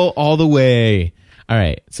 Burrito Bowl all the way. All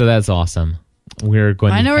right, so that's awesome. we're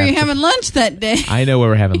going. I know to where have you're having lunch that day. I know where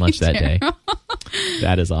we're having lunch that day.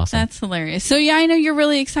 That is awesome. That's hilarious. So yeah, I know you're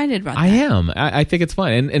really excited about that. I am. I think it's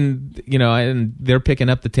fun, and you know, and they're picking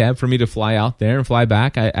up the tab for me to fly out there and fly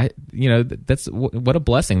back. I you know, that's what a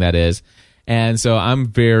blessing that is, and so I'm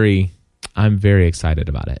very excited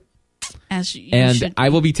about it. As you And should I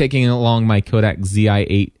will be taking along my Kodak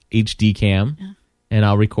ZI-8 HD cam, and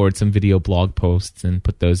I'll record some video blog posts and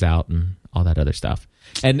put those out and all that other stuff.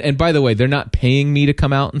 And by the way, they're not paying me to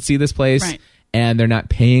come out and see this place, Right. and they're not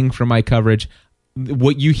paying for my coverage.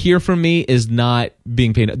 What you hear from me is not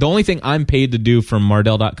being paid. The only thing I'm paid to do from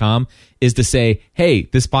Mardel.com is to say, hey,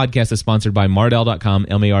 this podcast is sponsored by Mardel.com,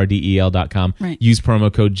 Mardel.com. Right. Use Use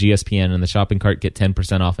promo code GSPN in the shopping cart, get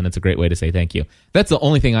 10% off, and it's a great way to say thank you. That's the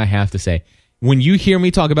only thing I have to say. When you hear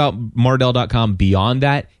me talk about Mardel.com beyond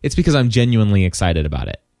that, it's because I'm genuinely excited about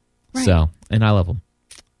it. Right. So, and I love them.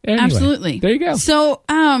 Anyway, Absolutely. There you go. So,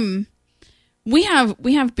 we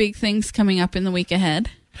have big things coming up in the week ahead.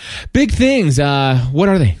 Big things. What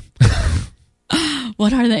are they?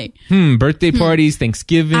 What are they? Birthday parties,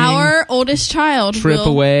 Thanksgiving, Our oldest child trip will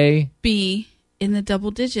away. be in the double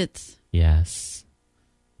digits. Yes.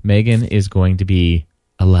 Megan is going to be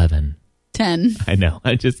 11. 10. I know.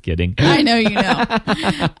 I'm just kidding. I know you know.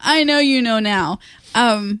 I know you know now.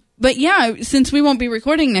 But yeah, since we won't be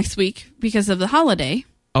recording next week because of the holiday.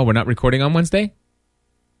 Oh, we're not recording on Wednesday?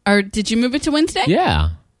 Or did you move it to Wednesday?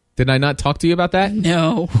 Yeah. Did I not talk to you about that?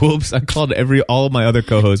 No. Whoops. I called all of my other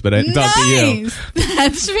co-hosts, but I didn't talk to you.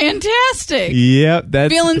 That's fantastic. Yep.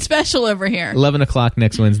 That's Feeling special over here. 11 o'clock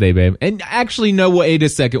next Wednesday, babe. And actually, no, wait a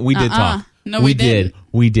second. We did talk. No, we didn't.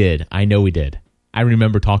 We did. I know we did. I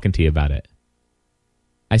remember talking to you about it.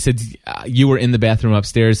 I said you were in the bathroom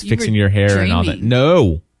upstairs fixing were your hair and all that.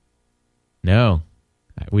 dreaming. No.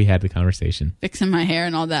 We had the conversation. Fixing my hair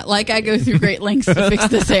and all that. Like I go through great lengths to fix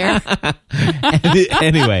this hair.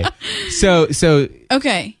 Anyway, so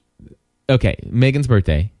Okay. Megan's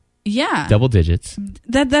birthday, Yeah. double digits.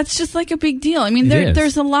 That's just like a big deal. I mean, It is.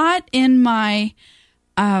 there's a lot in my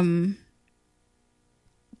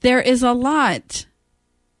there is a lot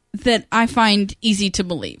that I find easy to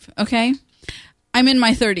believe, okay? I'm in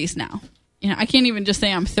my 30s now. You know, I can't even just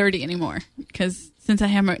say I'm 30 anymore because since I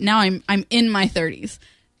have I'm in my 30s.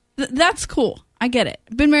 That's cool. I get it.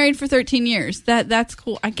 Been married for 13 years. That's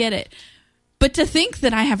cool. I get it. But to think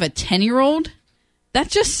that I have a 10-year-old, that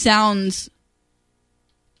just sounds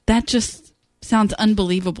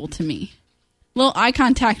unbelievable to me. A little eye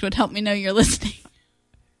contact would help me know you're listening.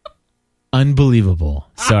 Unbelievable.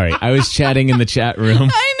 Sorry, I was chatting in the chat room.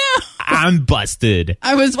 I know. I'm busted.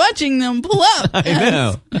 I was watching them pull up. I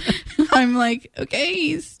know. I'm like, okay,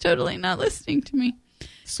 he's totally not listening to me.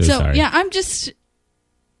 So sorry. Yeah, I'm just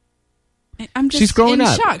She's growing in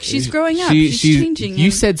up. shock. She's growing up. She's changing. You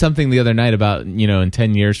and said something the other night about, in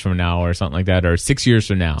 10 years from now or something like that, or 6 years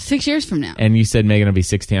from now. 6 years from now. And you said Megan will be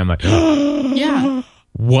 16. I'm like, Yeah.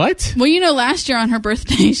 what? Well, last year on her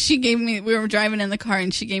birthday, we were driving in the car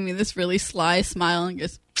and she gave me this really sly smile and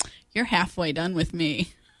goes, "You're halfway done with me."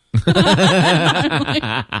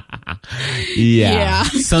 Yeah.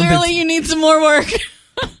 Clearly you need some more work.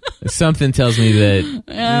 Something tells me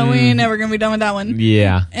that. We ain't never going to be done with that one.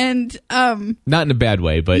 Yeah. And, Not in a bad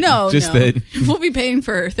way, but no. that. We'll be paying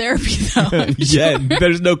for therapy though. I'm Yeah, sure.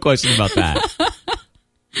 there's no question about that.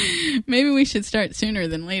 Maybe we should start sooner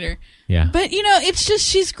than later. Yeah. But it's just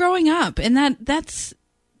she's growing up, and that's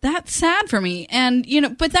sad for me. And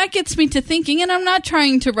but that gets me to thinking. And I'm not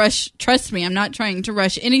trying to rush. Trust me, I'm not trying to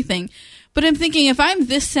rush anything. But I'm thinking if I'm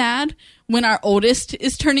this sad when our oldest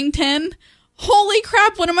is turning 10, holy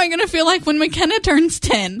crap! What am I going to feel like when McKenna turns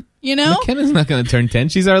 10? McKenna's not going to turn 10.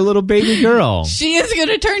 She's our little baby girl. She is going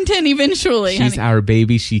to turn 10 eventually. She's our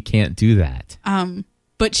baby. She can't do that.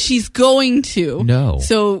 But she's going to. No.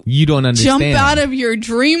 So you don't understand. Jump out of your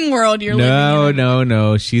dream world you're living in.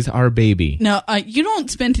 No. She's our baby. No, you don't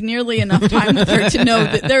spend nearly enough time with her to know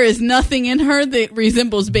that there is nothing in her that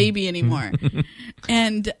resembles baby anymore.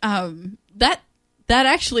 And that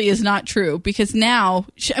actually is not true because now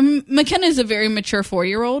McKenna is a very mature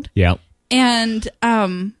 4-year-old. Yeah. And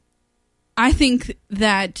I think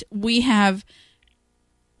that we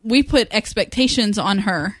put expectations on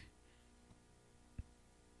her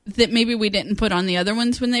that maybe we didn't put on the other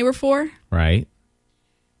ones when they were 4. Right.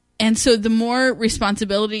 And so the more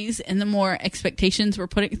responsibilities and the more expectations we're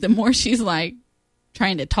putting, the more she's like,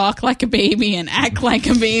 trying to talk like a baby and act like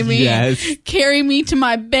a baby. Yes. And carry me to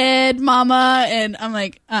my bed, mama. And I'm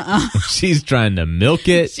like, She's trying to milk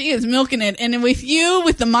it. She is milking it. And with you,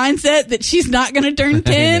 with the mindset that she's not going to turn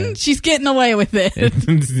 10, she's getting away with it.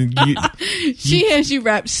 She has you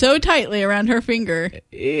wrapped so tightly around her finger.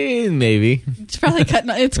 Maybe. It's probably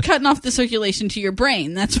cutting off the circulation to your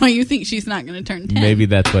brain. That's why you think she's not going to turn 10. Maybe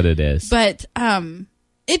that's what it is. But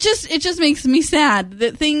it just makes me sad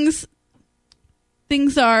that things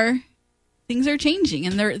are changing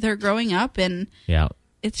and they're growing up, and yeah,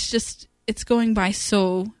 it's going by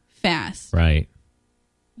so fast. Right.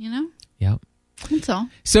 Yeah. That's all.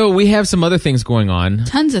 So we have some other things going on.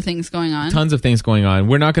 Tons of things going on.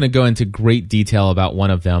 We're not going to go into great detail about one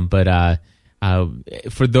of them, but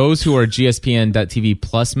for those who are GSPN.TV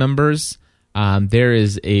Plus members, there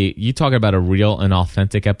is you talk about a real and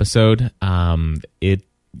authentic episode.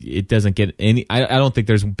 It doesn't get any. I don't think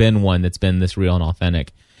there's been one that's been this real and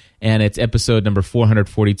authentic. And it's episode number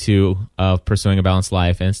 442 of Pursuing a Balanced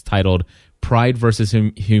Life, and it's titled "Pride versus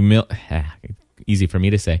easy for me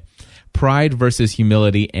to say, Pride versus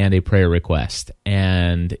Humility and a Prayer Request."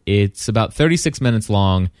 And it's about 36 minutes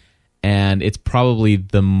long, and it's probably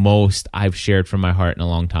the most I've shared from my heart in a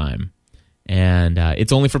long time. And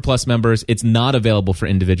it's only for Plus members. It's not available for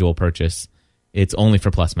individual purchase. It's only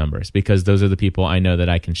for Plus members, because those are the people I know that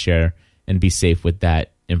I can share and be safe with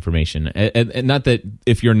that information. And not that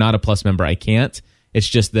if you're not a Plus member, I can't. It's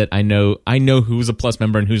just that I know who's a Plus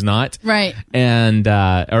member and who's not. Right. And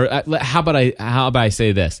how about I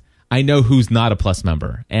say this? I know who's not a Plus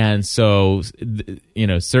member, and so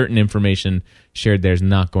certain information shared there is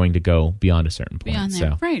not going to go beyond a certain point. Beyond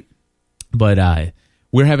there, right? But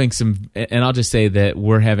we're having some, and I'll just say that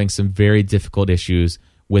we're having some very difficult issues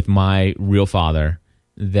with my real father.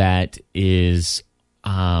 That is,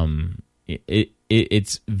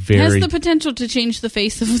 it's very has the potential to change the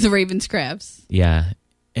face of the Ravenscrafts. Yeah,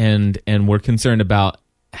 and we're concerned about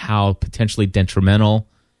how potentially detrimental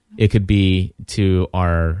it could be to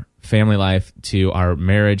our family life, to our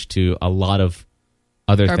marriage, to a lot of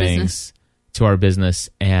other things, to our business,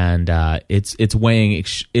 and it's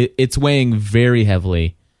weighing very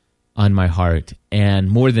heavily on my heart. And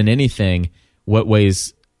more than anything, what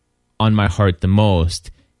weighs on my heart the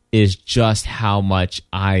most is just how much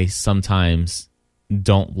I sometimes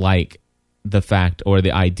don't like the fact or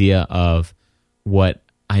the idea of what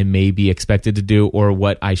I may be expected to do or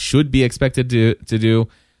what I should be expected to do.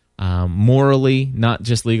 Morally, not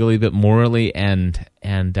just legally, but morally, and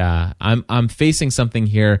I'm facing something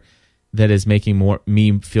here that is making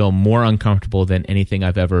me feel more uncomfortable than anything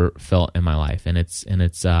I've ever felt in my life, and it's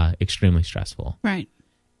extremely stressful. Right.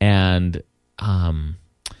 And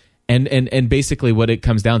basically what it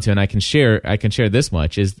comes down to, and I can share this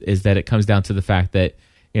much, is that it comes down to the fact that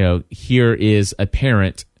here is a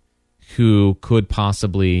parent who could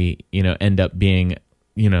possibly end up being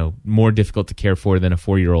more difficult to care for than a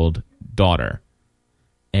 4-year-old daughter,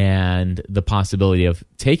 and the possibility of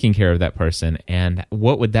taking care of that person, and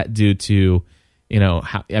what would that do to,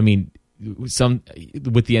 some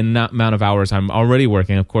with the amount of hours I'm already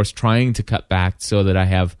working, of course, trying to cut back so that I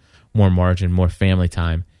have more margin, more family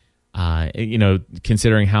time,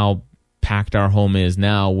 considering how packed our home is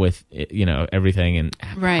now with, everything, and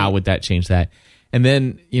right. How would that change that? And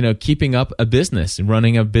then, keeping up a business and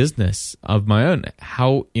running a business of my own,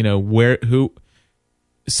 how,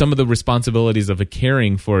 some of the responsibilities of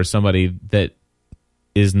caring for somebody that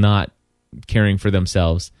is not caring for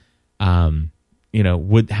themselves, how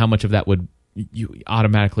much of that would you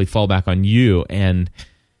automatically fall back on you? And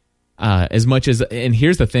as much as, and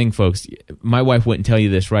here's the thing, folks, my wife wouldn't tell you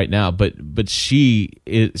this right now, but she's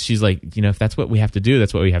like, if that's what we have to do,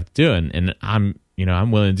 that's what we have to do. And I'm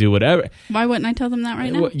willing to do whatever. Why wouldn't I tell them that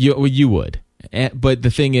right now? You would. But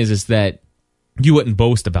the thing is that you wouldn't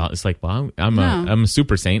boast about it. It's like, well, I'm a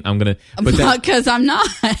super saint. I'm going to. Because I'm not.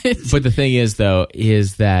 But the thing is, though,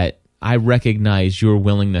 is that I recognize your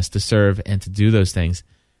willingness to serve and to do those things.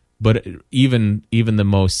 But even the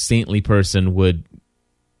most saintly person would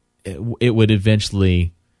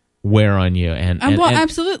eventually wear on you. And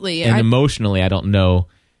absolutely. And emotionally, I don't know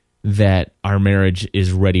that our marriage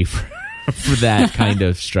is ready for that kind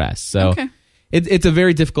of stress. So okay. It's a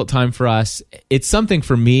very difficult time for us. It's something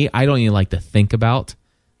for me I don't even like to think about,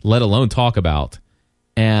 let alone talk about.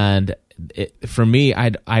 And for me,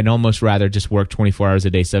 I'd almost rather just work 24 hours a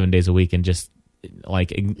day, 7 days a week, and just not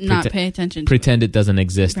pay attention to pretend it doesn't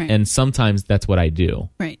exist. Right. And sometimes that's what I do.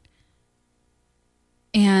 Right.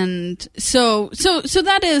 And so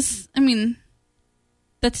that is,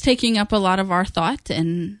 that's taking up a lot of our thought,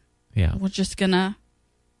 and yeah, we're just gonna,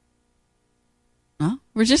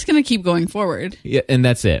 We're just going to keep going forward. Yeah, and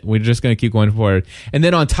that's it. We're just going to keep going forward. And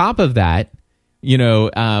then on top of that,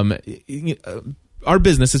 our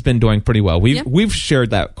business has been doing pretty well. We've shared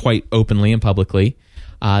that quite openly and publicly,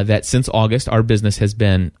 that since August, our business has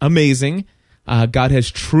been amazing. God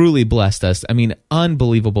has truly blessed us. I mean,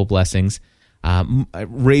 unbelievable blessings. I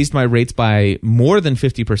raised my rates by more than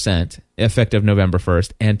 50% effective November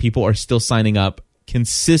 1st, and people are still signing up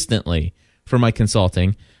consistently for my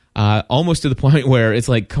consulting. Almost to the point where it's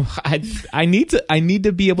like, I need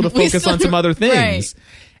to be able to focus on some other things. Right.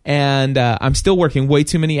 And I'm still working way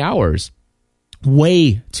too many hours.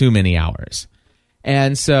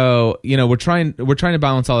 And so, we're trying to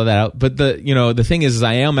balance all of that out. But the thing is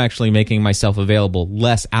I am actually making myself available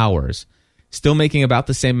less hours, still making about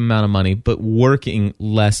the same amount of money, but working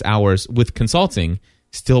less hours with consulting,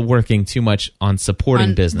 still working too much on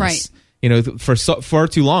supporting business. Right. For far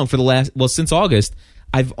too long, since August,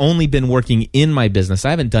 I've only been working in my business. I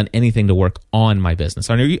haven't done anything to work on my business.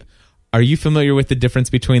 Are you familiar with the difference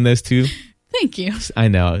between those two? Thank you. I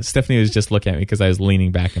know. Stephanie was just looking at me because I was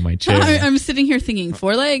leaning back in my chair. I'm sitting here thinking,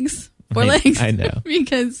 4 legs. I know.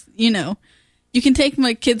 Because, you can take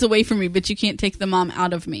my kids away from me, but you can't take the mom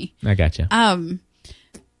out of me. I gotcha.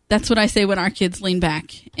 That's what I say when our kids lean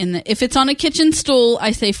back. If it's on a kitchen stool,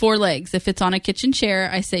 I say 4 legs. If it's on a kitchen chair,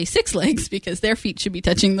 I say 6 legs because their feet should be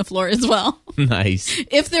touching the floor as well. Nice.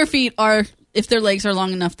 If their legs are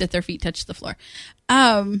long enough that their feet touch the floor.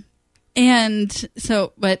 But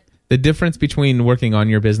the difference between working on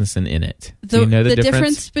your business and in it. Do you know the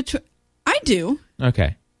difference between? I do.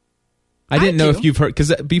 Okay. I didn't know if you've heard,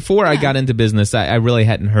 because before I got into business, I really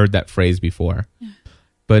hadn't heard that phrase before. Yeah.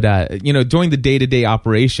 But, doing the day-to-day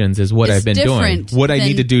operations is what I've been doing. What I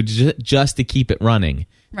need to do just to keep it running.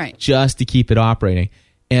 Right. Just to keep it operating.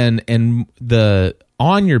 And the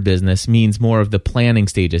on your business means more of the planning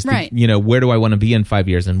stages. Right. Where do I want to be in 5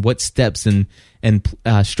 years, and what steps and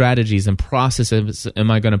strategies and processes am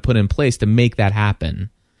I going to put in place to make that happen?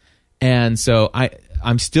 And so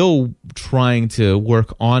I'm still trying to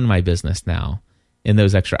work on my business now in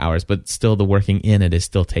those extra hours, but still the working in it is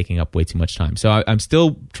still taking up way too much time. So I'm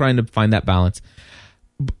still trying to find that balance.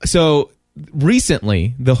 So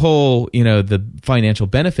recently, the whole, the financial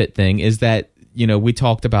benefit thing is that, we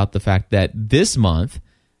talked about the fact that this month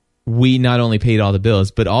we not only paid all the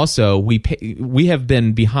bills, but also we have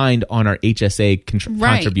been behind on our HSA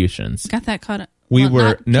contributions. Got that caught up.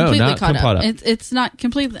 Not caught up. It's not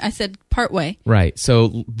completely. I said part way. Right.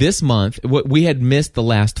 So this month, we had missed the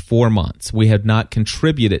last 4 months. We had not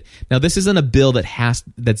contributed. Now, this isn't a bill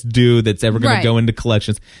that's due, that's ever going to go into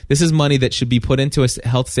collections. This is money that should be put into a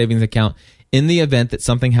health savings account in the event that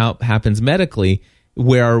something happens medically,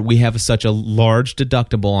 where we have such a large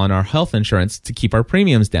deductible on our health insurance to keep our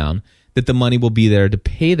premiums down, that the money will be there to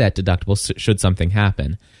pay that deductible should something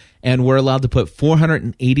happen. And we're allowed to put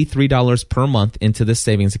 $483 per month into this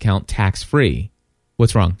savings account tax-free.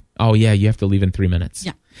 What's wrong? Oh, yeah, you have to leave in 3 minutes.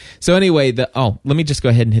 Yeah. So anyway, let me just go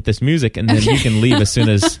ahead and hit this music, and then you can leave as soon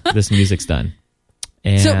as this music's done.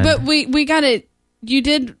 And but we got it. You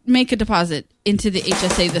did make a deposit into the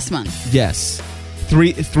HSA this month. Yes.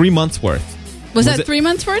 3 months worth. Was that 3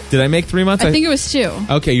 months worth? Did I make 3 months? I think it was 2.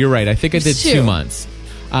 Okay, you're right. I think I did 2 months.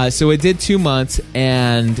 So it did 2 months,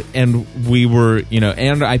 and we were,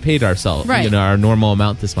 and I paid ourselves, our normal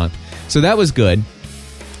amount this month. So that was good.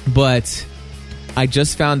 But I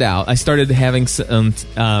just found out, I started having some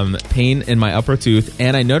pain in my upper tooth,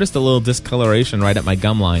 and I noticed a little discoloration right at my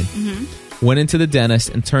gum line. Mm-hmm. Went into the dentist,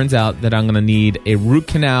 and turns out that I'm going to need a root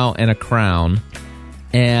canal and a crown.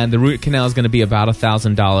 And the root canal is going to be about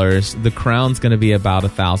 $1,000. The crown's going to be about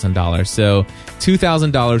 $1,000. So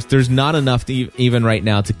 $2,000. There's not enough to even right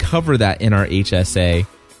now to cover that in our HSA.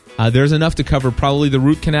 There's enough to cover probably the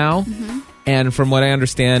root canal. Mm-hmm. And from what I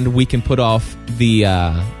understand, we can put off the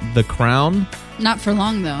crown. Not for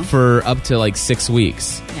long, though. For up to like 6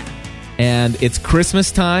 weeks. Yeah. And it's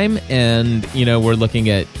Christmas time, and, we're looking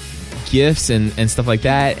at gifts and stuff like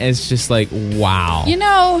that. And it's just like, wow.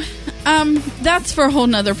 That's for a whole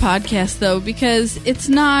nother podcast, though, because it's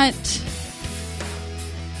not...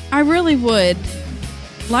 I really would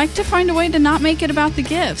like to find a way to not make it about the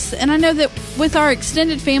gifts. And I know that with our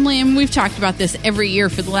extended family, and we've talked about this every year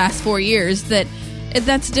for the last 4 years,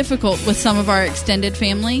 that's difficult with some of our extended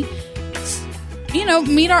family.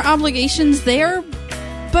 Meet our obligations there,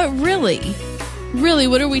 but really,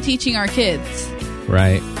 what are we teaching our kids?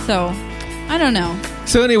 Right. So, I don't know.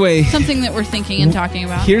 So anyway, something that we're thinking and talking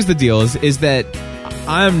about. Here's the deal: is that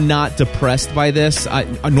I'm not depressed by this.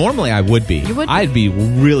 Normally I would be. You would be. I'd be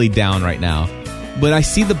really down right now. But I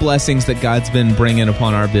see the blessings that God's been bringing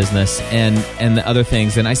upon our business and the other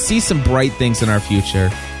things, and I see some bright things in our future.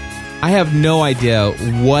 I have no idea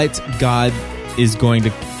what God is going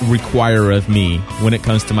to require of me when it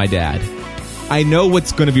comes to my dad. I know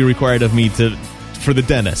what's going to be required of me for the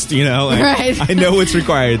dentist, you know? Right. I know what's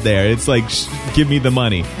required there. It's like, give me the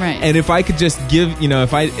money. Right. And if I could just give,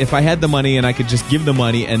 if I had the money and I could just give the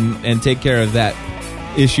money and take care of that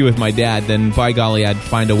issue with my dad, then by golly, I'd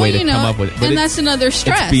find a way to come up with it. But and that's another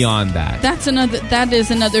stress. It's beyond that. That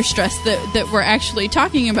is another stress that we're actually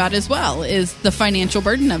talking about as well, is the financial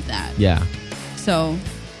burden of that. Yeah. So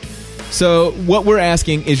what we're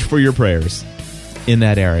asking is for your prayers in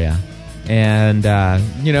that area. And,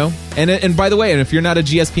 and by the way, and if you're not a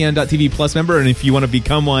GSPN.TV Plus member, and if you want to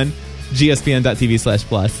become one,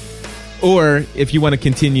 GSPN.TV/Plus, or if you want to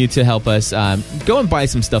continue to help us, go and buy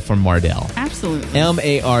some stuff from Mardel. Absolutely.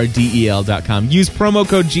 Mardel.com. Use promo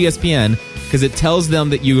code GSPN because it tells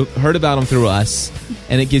them that you heard about them through us,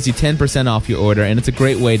 and it gives you 10% off your order, and it's a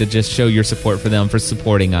great way to just show your support for them for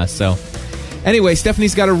supporting us. So anyway,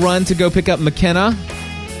 Stephanie's got to run to go pick up McKenna.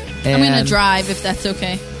 I'm going to drive, if that's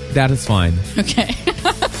okay. That is fine. Okay.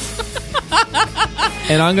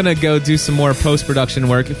 And I'm going to go do some more post-production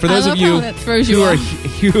work. For those of you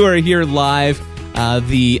who are here live,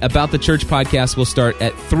 the About the Church podcast will start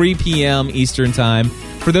at 3 p.m. Eastern Time.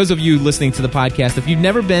 For those of you listening to the podcast, if you've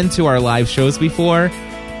never been to our live shows before,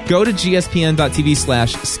 go to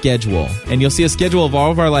gspn.tv/schedule, and you'll see a schedule of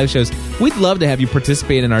all of our live shows. We'd love to have you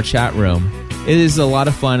participate in our chat room. It is a lot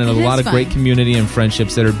of fun and a lot of great community and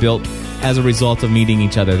friendships that are built as a result of meeting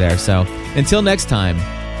each other there. So until next time,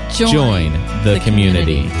 join the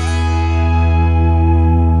community.